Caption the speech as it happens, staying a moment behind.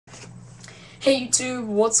Hey YouTube,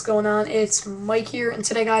 what's going on? It's Mike here, and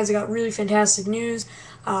today guys I got really fantastic news.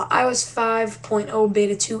 iOS 5.0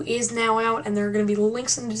 Beta 2 is now out, and there are going to be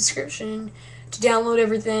links in the description to download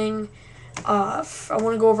everything. I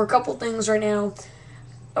want to go over a couple things right now.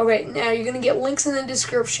 Okay, now you're going to get links in the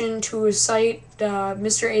description to a site,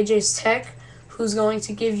 Mr. AJ's Tech, who's going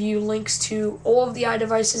to give you links to all of the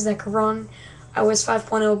iDevices that can run iOS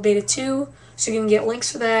 5.0 Beta 2, so you're going to get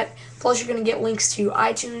links for that. Plus you're going to get links to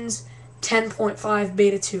iTunes 10.5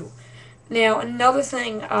 Beta 2. Now, another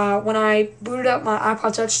thing, when I booted up my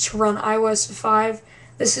iPod Touch to run iOS 5,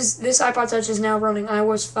 this iPod Touch is now running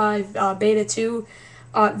iOS 5 Beta 2.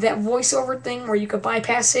 That VoiceOver thing where you could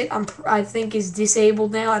bypass it, I think is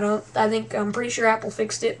disabled now. I'm pretty sure Apple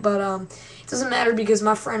fixed it, but it doesn't matter because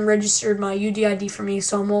my friend registered my UDID for me,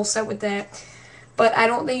 so I'm all set with that. But I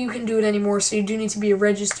don't think you can do it anymore, so you do need to be a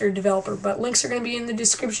registered developer. But links are going to be in the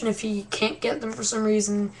description if you can't get them for some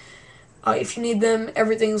reason. If you need them,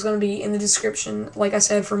 everything's going to be in the description, like I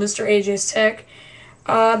said, for Mr. AJ's Tech.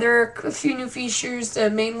 There are a few new features.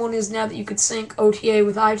 The main one is now that you could sync OTA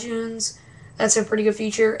with iTunes. That's a pretty good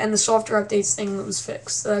feature. And the software updates thing that was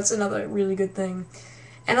fixed. So that's another really good thing.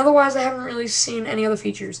 And otherwise, I haven't really seen any other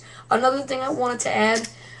features. Another thing I wanted to add,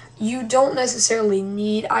 you don't necessarily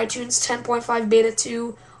need iTunes 10.5 Beta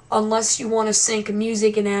 2 unless you want to sync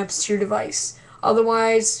music and apps to your device.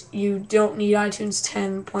 Otherwise, you don't need iTunes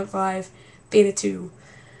 10.5 Beta 2.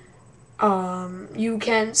 You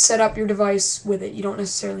can set up your device with it. You don't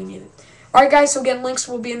necessarily need it. Alright guys, so again, links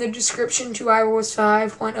will be in the description to iOS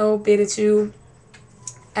 5.0 Beta 2.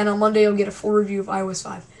 And on Monday, you'll get a full review of iOS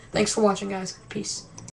 5. Thanks for watching, guys. Peace.